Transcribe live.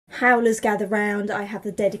Howlers gather round, I have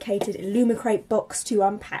the dedicated Illumicrate box to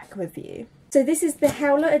unpack with you. So this is the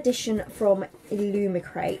Howler edition from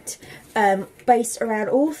Illumicrate, based around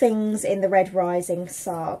all things in the Red Rising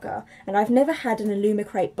saga. And I've never had an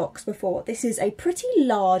Illumicrate box before. This is a pretty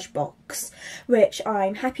large box, which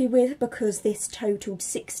I'm happy with because this totaled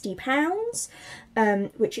 £60,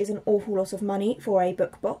 which is an awful lot of money for a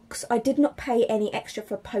book box. I did not pay any extra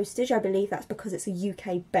for postage. I believe that's because it's a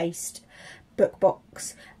UK-based book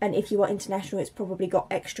box, and if you are international it's probably got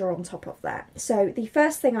extra on top of that. So the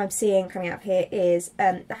first thing I'm seeing coming up here is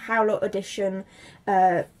the Howler edition,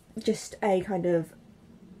 just a kind of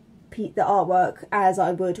the artwork as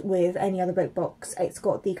I would with any other book box. It's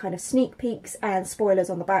got the kind of sneak peeks and spoilers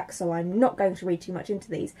on the back, so I'm not going to read too much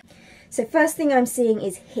into these. So first thing I'm seeing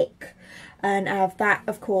is Hic, and that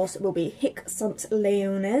of course will be Hic sunt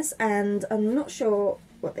Leones, and I'm not sure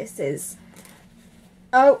what this is.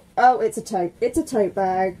 Oh, it's a tote. It's a tote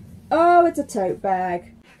bag. Oh, it's a tote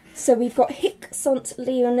bag. So we've got Hic sunt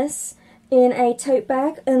Leones in a tote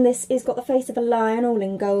bag, and this has got the face of a lion all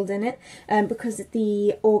in gold in it, because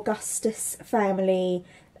the Augustus family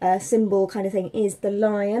symbol kind of thing is the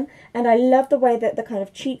lion. And I love the way that the kind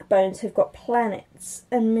of cheekbones have got planets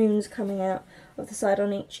and moons coming out of the side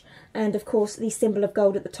on each, and of course the symbol of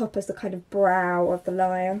gold at the top as the kind of brow of the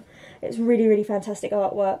lion. It's really, really fantastic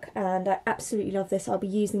artwork, and I absolutely love this. I'll be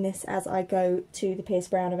using this as I go to the Pierce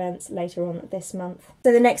Brown events later on this month.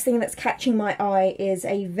 So the next thing that's catching my eye is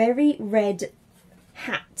a very red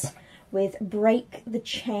hat with Break the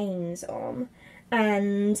Chains on,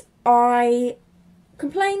 and I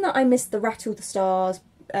complain that I missed the Rattle the Stars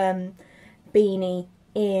beanie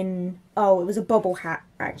in, oh, it was a bobble hat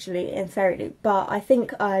actually in Fairy Loot, but I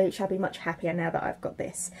think I shall be much happier now that I've got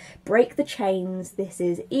this. Break the Chains. This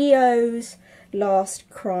is EO's Last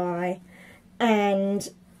Cry, and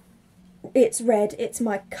it's red. It's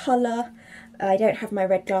my colour. I don't have my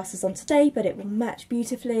red glasses on today, but it will match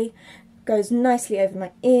beautifully. Goes nicely over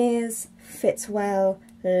my ears, fits well.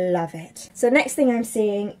 Love it. So next thing I'm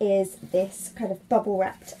seeing is this kind of bubble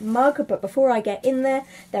wrapped mug, but before I get in there,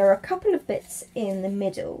 there are a couple of bits in the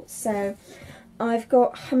middle. So I've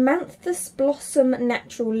got Hamanthus Blossom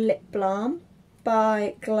Natural Lip Balm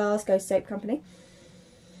by Glasgow Soap Company.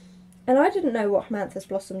 And I didn't know what Hamanthus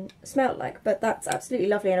Blossom smelled like, but that's absolutely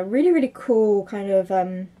lovely, and a really, really cool kind of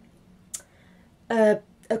a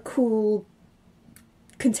cool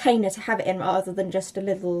container to have it in, rather than just a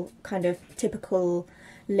little kind of typical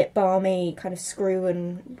lip balmy kind of screw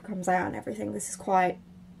and comes out and everything. This is quite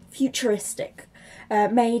futuristic.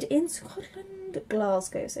 Made in Scotland,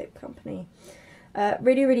 Glasgow Soap Company.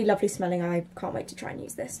 Really, really lovely smelling. I can't wait to try and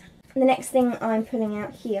use this. The next thing I'm pulling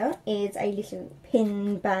out here is a little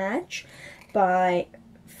pin badge by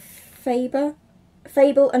Fable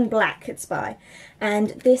and Black, it's by. And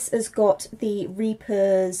this has got the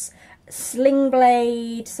Reaper's sling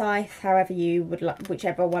blade, scythe, however you would like,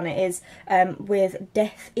 whichever one it is, with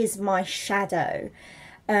Death is My Shadow.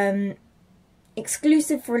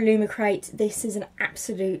 Exclusive for Illumicrate. This is an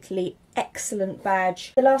absolutely excellent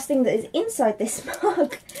badge. The last thing that is inside this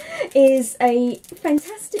mug is a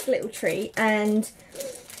fantastic little treat, and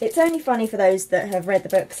it's only funny for those that have read the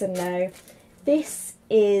books and know. This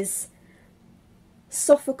is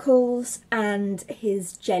Sophocles and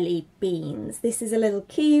his jelly beans. This is a little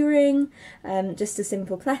key ring, just a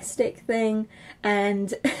simple plastic thing,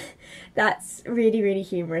 and that's really, really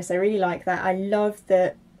humorous. I really like that. I love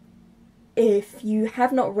that if you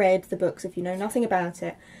have not read the books, if you know nothing about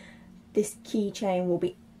it, this keychain will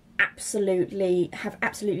be have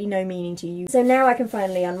absolutely no meaning to you. So now I can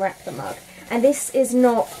finally unwrap the mug, and this is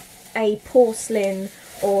not a porcelain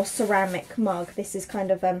or ceramic mug. This is kind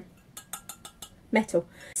of metal.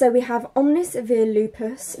 So we have Omnis Vir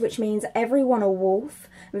Lupus, which means everyone a wolf.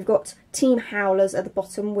 We've got Team Howlers at the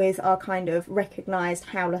bottom with our kind of recognised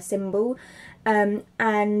Howler symbol,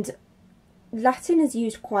 and Latin is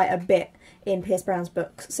used quite a bit in Pierce Brown's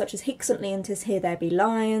books, such as Hic sunt Leontis, Here There Be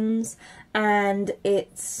Lions, and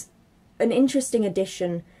it's an interesting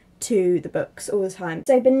addition to the books all the time.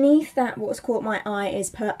 So beneath that, what's caught my eye is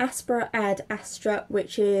Per Aspera ad Astra,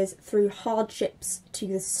 which is through hardships to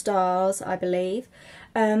the stars, I believe.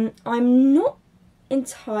 I'm not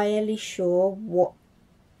entirely sure what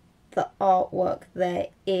the artwork there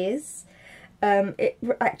is. It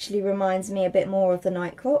actually reminds me a bit more of the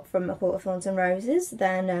Night Court from A Court of Thorns and Roses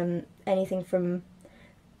than anything from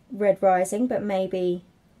Red Rising, but maybe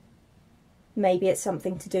it's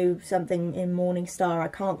something to do something in Morning Star. I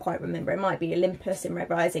can't quite remember. It might be Olympus in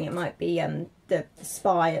Red Rising. It might be the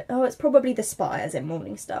spire. Oh, it's probably the spires in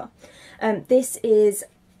Morning Star. This is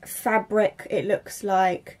fabric. It looks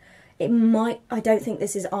like It might, I don't think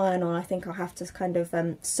this is iron on. I think I'll have to kind of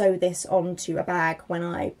sew this onto a bag when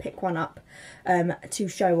I pick one up to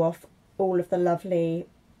show off all of the lovely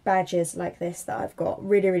badges like this that I've got.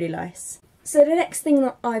 Really, really nice. So the next thing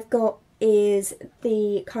that I've got is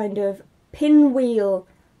the kind of pinwheel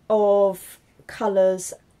of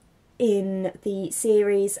colours in the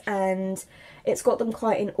series, and it's got them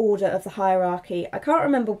quite in order of the hierarchy. I can't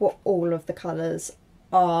remember what all of the colours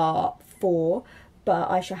are for,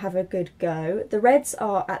 but I shall have a good go. The reds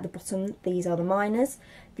are at the bottom, these are the minors.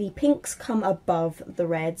 The pinks come above the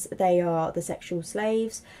reds, they are the sexual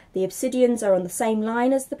slaves. The obsidians are on the same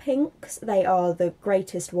line as the pinks, they are the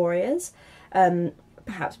greatest warriors.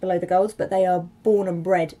 Perhaps below the golds, but they are born and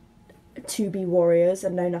bred to be warriors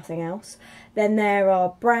and know nothing else. Then there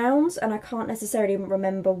are browns, and I can't necessarily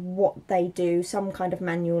remember what they do, some kind of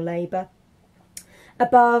manual labour.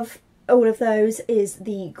 Above all of those is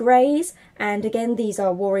the greys, and again these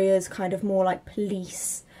are warriors, kind of more like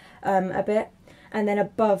police a bit. And then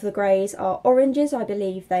above the greys are oranges. I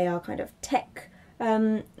believe they are kind of tech,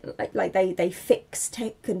 like they fix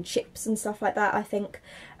tech and chips and stuff like that, I think.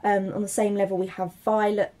 On the same level we have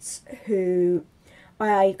violets, who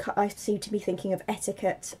I seem to be thinking of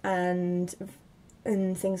etiquette and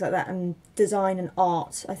things like that, and design and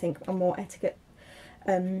art I think are more etiquette.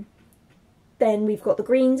 Then we've got the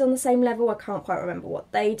greens on the same level, I can't quite remember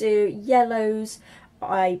what they do. Yellows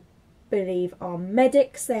I believe are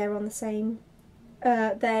medics, they're on the same,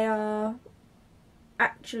 they are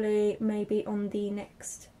actually maybe on the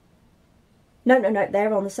next, no,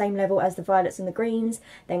 they're on the same level as the violets and the greens.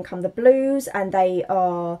 Then come the blues, and they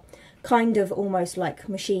are kind of almost like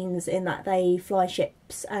machines in that they fly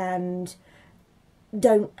ships and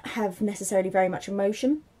don't have necessarily very much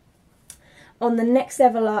emotion. On the next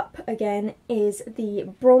level up again is the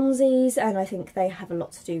bronzies, and I think they have a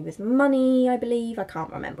lot to do with money, I believe. I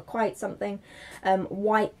can't remember quite, something.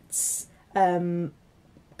 Whites,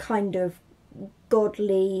 kind of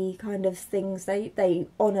godly kind of things. They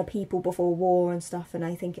honour people before war and stuff, and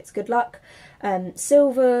I think it's good luck.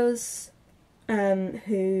 Silvers,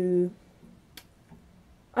 who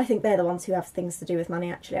I think they're the ones who have things to do with money,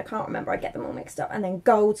 actually. I can't remember, I get them all mixed up. And then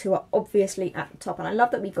golds, who are obviously at the top. And I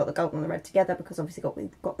love that we've got the gold and the red together, because obviously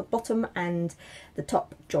we've got the bottom and the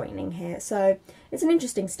top joining here. So it's an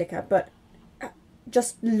interesting sticker, but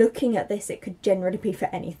just looking at this, it could generally be for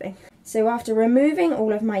anything. So after removing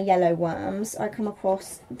all of my yellow worms, I come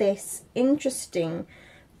across this interesting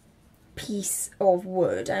piece of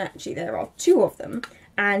wood. And actually there are two of them.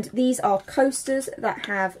 And these are coasters that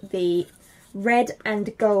have the red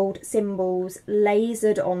and gold symbols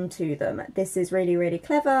lasered onto them. This is really, really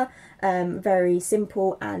clever, very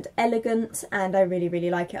simple and elegant, and I really, really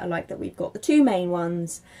like it. I like that we've got the two main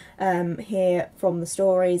ones here from the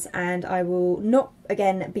stories, and I will not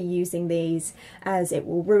again be using these as it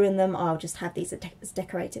will ruin them. I'll just have these as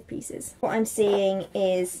decorative pieces. What I'm seeing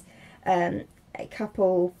is a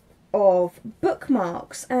couple of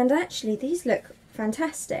bookmarks, and actually these look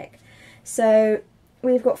fantastic. So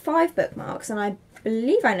we've got 5 bookmarks, and I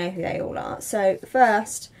believe I know who they all are. So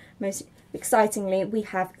first, most excitingly, we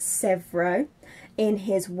have Severo in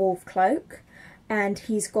his wolf cloak, and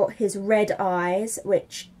he's got his red eyes,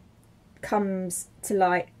 which comes to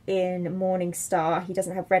light in Morning Star. He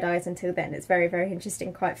doesn't have red eyes until then. It's very, very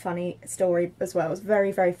interesting, quite funny story as well. It's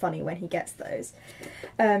very, very funny when he gets those.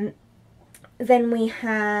 Then we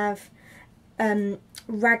have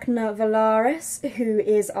Ragnar Valaris, who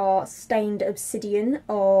is our stained obsidian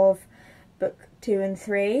of book 2 and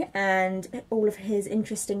 3, and all of his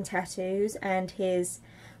interesting tattoos and his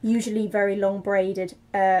usually very long braided,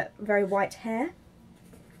 very white hair.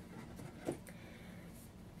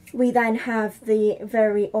 We then have the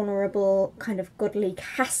very honourable kind of godly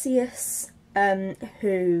Cassius,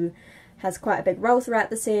 who has quite a big role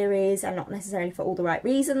throughout the series, and not necessarily for all the right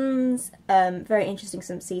reasons. Very interesting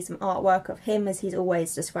to see some artwork of him, as he's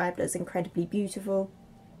always described as incredibly beautiful.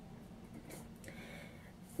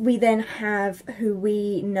 We then have who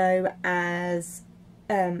we know as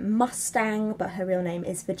Mustang, but her real name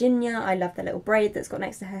is Virginia. I love the little braid that's got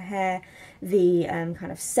next to her hair, the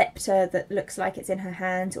kind of sceptre that looks like it's in her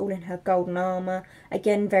hand, all in her golden armour.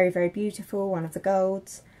 Again, very, very beautiful, one of the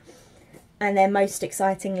golds. And then most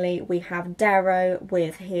excitingly, we have Darrow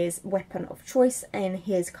with his weapon of choice in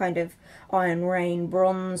his kind of Iron Rain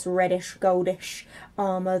bronze, reddish, goldish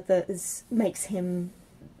armour that makes him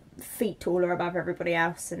feet taller above everybody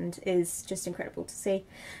else, and is just incredible to see.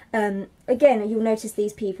 Again, you'll notice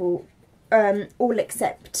these people, all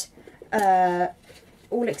except our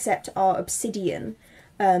Obsidian,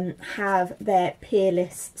 have their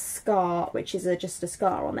peerless scar, which is just a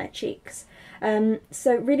scar on their cheeks.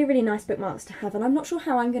 So really, really nice bookmarks to have, and I'm not sure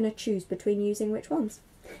how I'm going to choose between using which ones.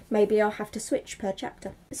 Maybe I'll have to switch per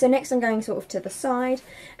chapter. So next I'm going sort of to the side,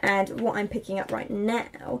 and what I'm picking up right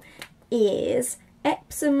now is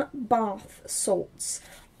Epsom bath salts.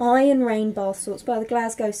 Iron Rain bath salts by the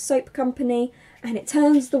Glasgow Soap Company, and it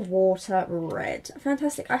turns the water red.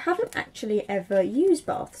 Fantastic. I haven't actually ever used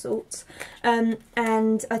bath salts, and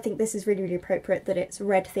I think this is really, really appropriate that it's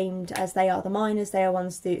red themed, as they are the miners. They are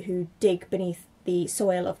ones who dig beneath the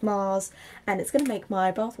soil of Mars, and it's going to make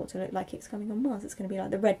my bathwater look like it's coming on Mars. It's going to be like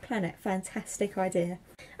the red planet. Fantastic idea.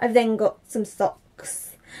 I've then got some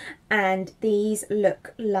socks, and these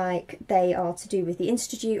look like they are to do with the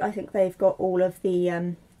Institute. I think they've got all of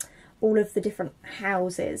the different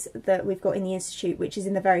houses that we've got in the Institute, which is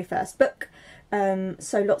in the very first book.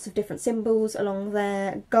 So lots of different symbols along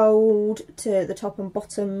there, gold to the top and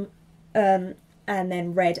bottom, and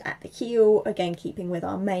then red at the heel, again keeping with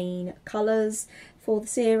our main colours for the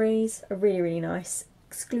series. A really, really nice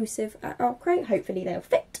exclusive at Illumicrate. Hopefully they'll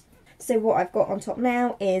fit. So what I've got on top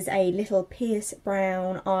now is a little Pierce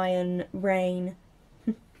Brown Iron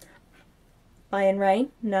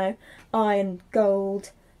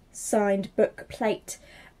Gold signed book plate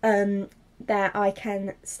that I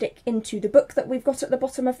can stick into the book that we've got at the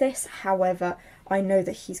bottom of this. However, I know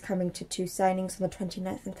that he's coming to 2 signings on the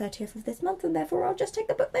 29th and 30th of this month, and therefore I'll just take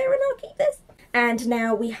the book there and I'll keep this. And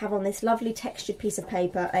now we have on this lovely textured piece of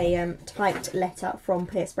paper a typed letter from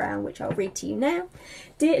Pierce Brown, which I'll read to you now.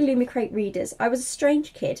 Dear Illumicrate readers, I was a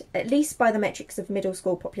strange kid, at least by the metrics of middle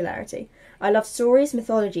school popularity. I loved stories,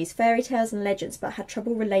 mythologies, fairy tales and legends, but had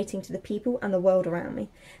trouble relating to the people and the world around me.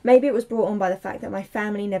 Maybe it was brought on by the fact that my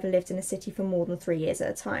family never lived in a city for more than 3 years at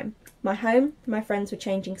a time. My home, my friends were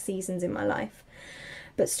changing seasons in my life.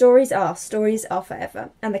 But stories are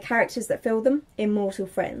forever, and the characters that fill them, immortal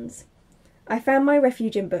friends. I found my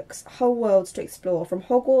refuge in books, whole worlds to explore, from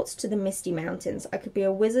Hogwarts to the Misty Mountains. I could be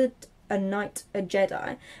a wizard, a knight, a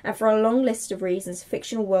Jedi, and for a long list of reasons,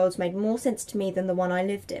 fictional worlds made more sense to me than the one I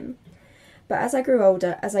lived in. But as I grew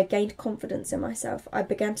older, as I gained confidence in myself, I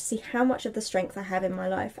began to see how much of the strength I have in my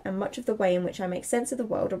life, and much of the way in which I make sense of the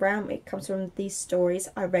world around me, comes from these stories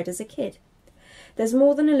I read as a kid. There's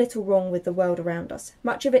more than a little wrong with the world around us.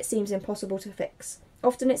 Much of it seems impossible to fix.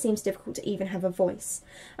 Often it seems difficult to even have a voice.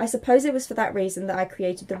 I suppose it was for that reason that I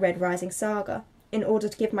created the Red Rising Saga, in order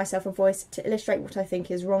to give myself a voice to illustrate what I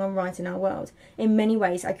think is wrong and right in our world. In many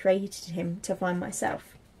ways I created him to find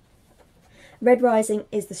myself. Red Rising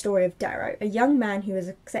is the story of Darrow, a young man who has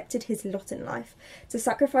accepted his lot in life, to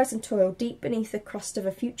sacrifice and toil deep beneath the crust of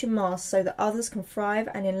a future Mars so that others can thrive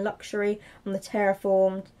and in luxury on the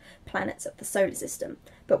terraformed planets of the solar system.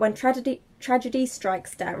 But when tragedy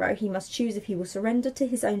strikes Darrow, he must choose if he will surrender to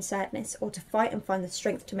his own sadness or to fight and find the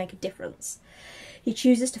strength to make a difference. He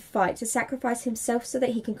chooses to fight, to sacrifice himself so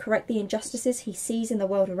that he can correct the injustices he sees in the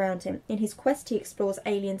world around him. In his quest he explores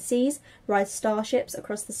alien seas, rides starships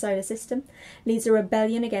across the solar system, leads a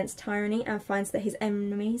rebellion against tyranny, and finds that his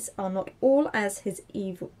enemies are not all as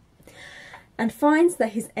evil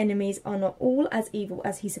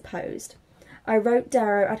as he supposed. I wrote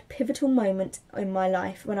Darrow at a pivotal moment in my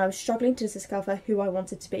life when I was struggling to discover who I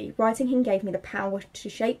wanted to be. Writing him gave me the power to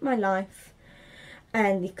shape my life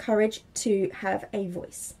and the courage to have a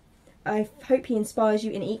voice. I hope he inspires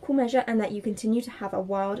you in equal measure and that you continue to have a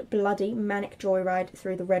wild, bloody, manic joyride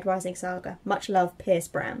through the Red Rising Saga. Much love, Pierce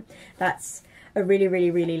Brown. That's a really, really,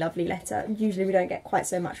 really lovely letter. Usually we don't get quite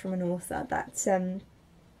so much from an author. That's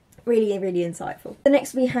really, really insightful. The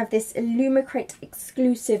next we have this Illumicrate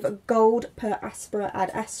exclusive gold per Aspera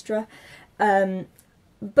ad Astra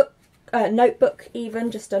book. Notebook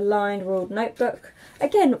even, just a lined ruled notebook.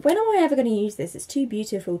 Again, when am I ever going to use this? It's too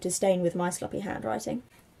beautiful to stain with my sloppy handwriting.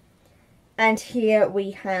 And here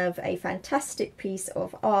we have a fantastic piece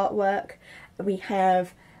of artwork. We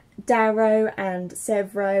have Darrow and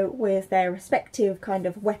Severo with their respective kind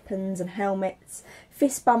of weapons and helmets,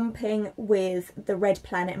 fist bumping with the red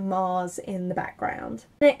planet Mars in the background.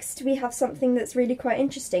 Next we have something that's really quite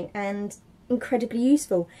interesting and incredibly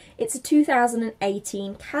useful. It's a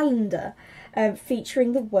 2018 calendar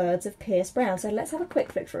featuring the words of Pierce Brown. So let's have a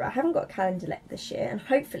quick flick through. I haven't got a calendar left this year, and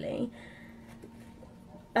hopefully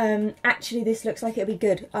actually this looks like it'll be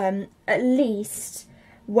good. At least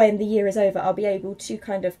when the year is over I'll be able to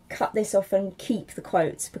kind of cut this off and keep the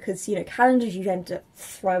quotes, because you know calendars you end up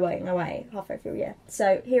throwing away halfway through a year.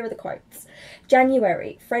 So here are the quotes.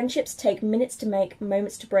 January, friendships take minutes to make,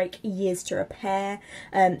 moments to break, years to repair.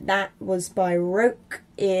 That was by Roke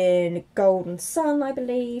in Golden Sun, I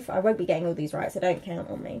believe. I won't be getting all these right, so don't count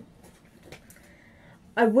on me.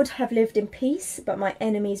 I would have lived in peace, but my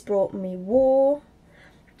enemies brought me war.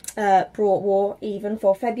 brought war even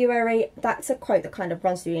for February. That's a quote that kind of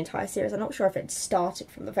runs through the entire series. I'm not sure if it started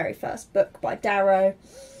from the very first book by Darrow.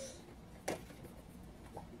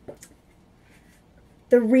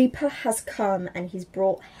 The Reaper has come and he's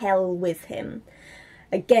brought hell with him.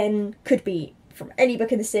 Again, could be from any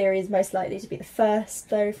book in the series, most likely to be the first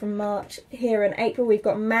though from March. Here in April we've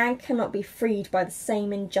got man cannot be freed by the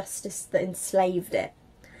same injustice that enslaved it.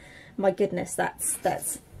 My goodness,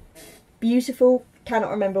 that's beautiful.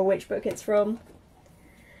 Cannot remember which book it's from.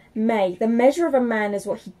 May, the measure of a man is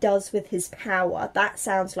what he does with his power. That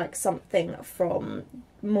sounds like something from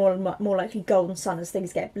more likely Golden Sun, as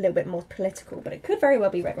things get a little bit more political, but it could very well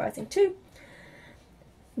be Red Rising too.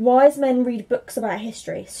 Wise men read books about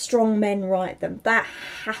history, strong men write them. That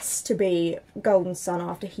has to be Golden Sun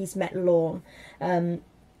after he's met Lorne.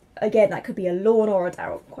 Again, that could be a Lorne or a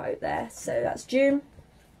Darrow quote there. So that's June.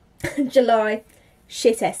 July,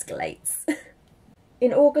 shit escalates.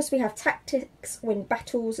 In August we have tactics win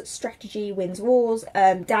battles, strategy wins wars,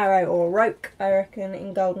 Darrow or Roke, I reckon,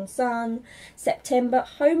 in Golden Sun. September,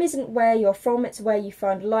 home isn't where you're from, it's where you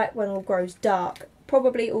find light when all grows dark.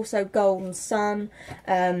 Probably also Golden Sun,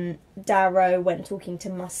 Darrow when talking to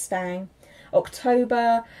Mustang.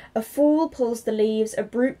 October, a fool pulls the leaves, a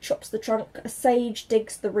brute chops the trunk, a sage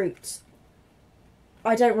digs the roots.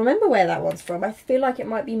 I don't remember where that one's from. I feel like it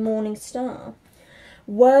might be Morning Star.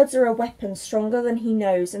 Words are a weapon stronger than he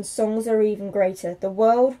knows, and songs are even greater. The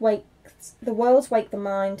worlds wake the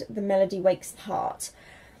mind, the melody wakes the heart.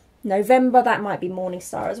 November, that might be Morning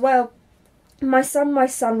Star as well. My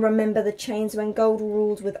son, remember the chains when gold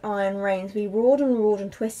ruled with iron reigns. We roared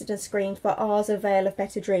and twisted and screamed, for ours a veil of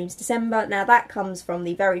better dreams. December, now that comes from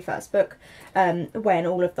the very first book, when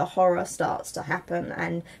all of the horror starts to happen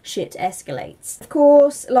and shit escalates. Of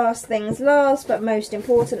course, last things last, but most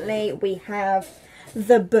importantly, we have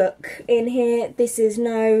the book in here. There's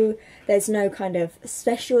no kind of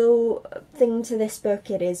special thing to this book,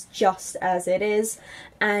 it is just as it is.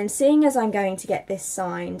 And seeing as I'm going to get this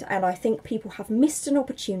signed, and I think people have missed an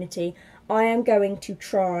opportunity, I am going to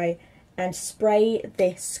try and spray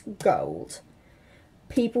this gold.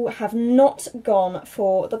 People have not gone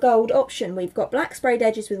for the gold option. We've got black sprayed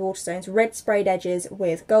edges with Waterstones, red sprayed edges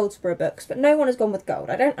with Goldsboro books, but no one has gone with gold.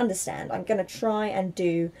 I don't understand. I'm going to try and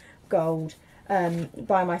do gold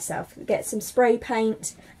by myself, get some spray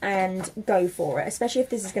paint and go for it, especially if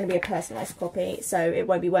this is going to be a personalised copy, so it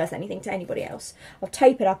won't be worth anything to anybody else. I'll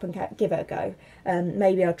tape it up and give it a go.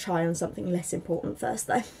 Maybe I'll try on something less important first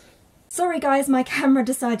though. Sorry guys, my camera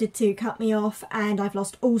decided to cut me off and I've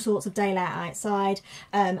lost all sorts of daylight outside,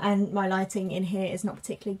 and my lighting in here is not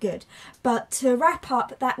particularly good. But to wrap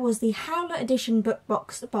up, that was the Howler edition book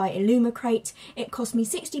box by Illumicrate. It cost me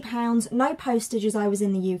 £60, no postage as I was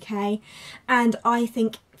in the UK, and I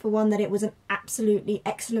think for one that it was an absolutely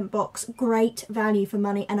excellent box, great value for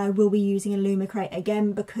money, and I will be using Illumicrate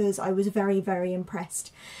again because I was very, very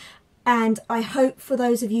impressed. And I hope for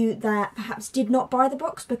those of you that perhaps did not buy the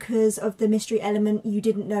box because of the mystery element, you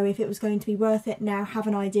didn't know if it was going to be worth it, now have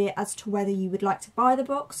an idea as to whether you would like to buy the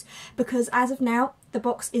box, because as of now the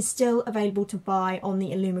box is still available to buy on the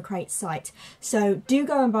Illumicrate site. So do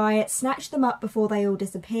go and buy it, snatch them up before they all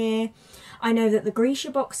disappear. I know that the Grisha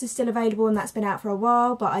box is still available and that's been out for a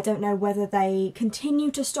while, but I don't know whether they continue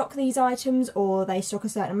to stock these items or they stock a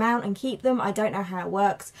certain amount and keep them. I don't know how it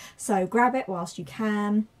works, so grab it whilst you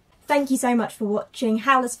can. Thank you so much for watching.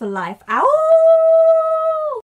 Howlers for life. Ow!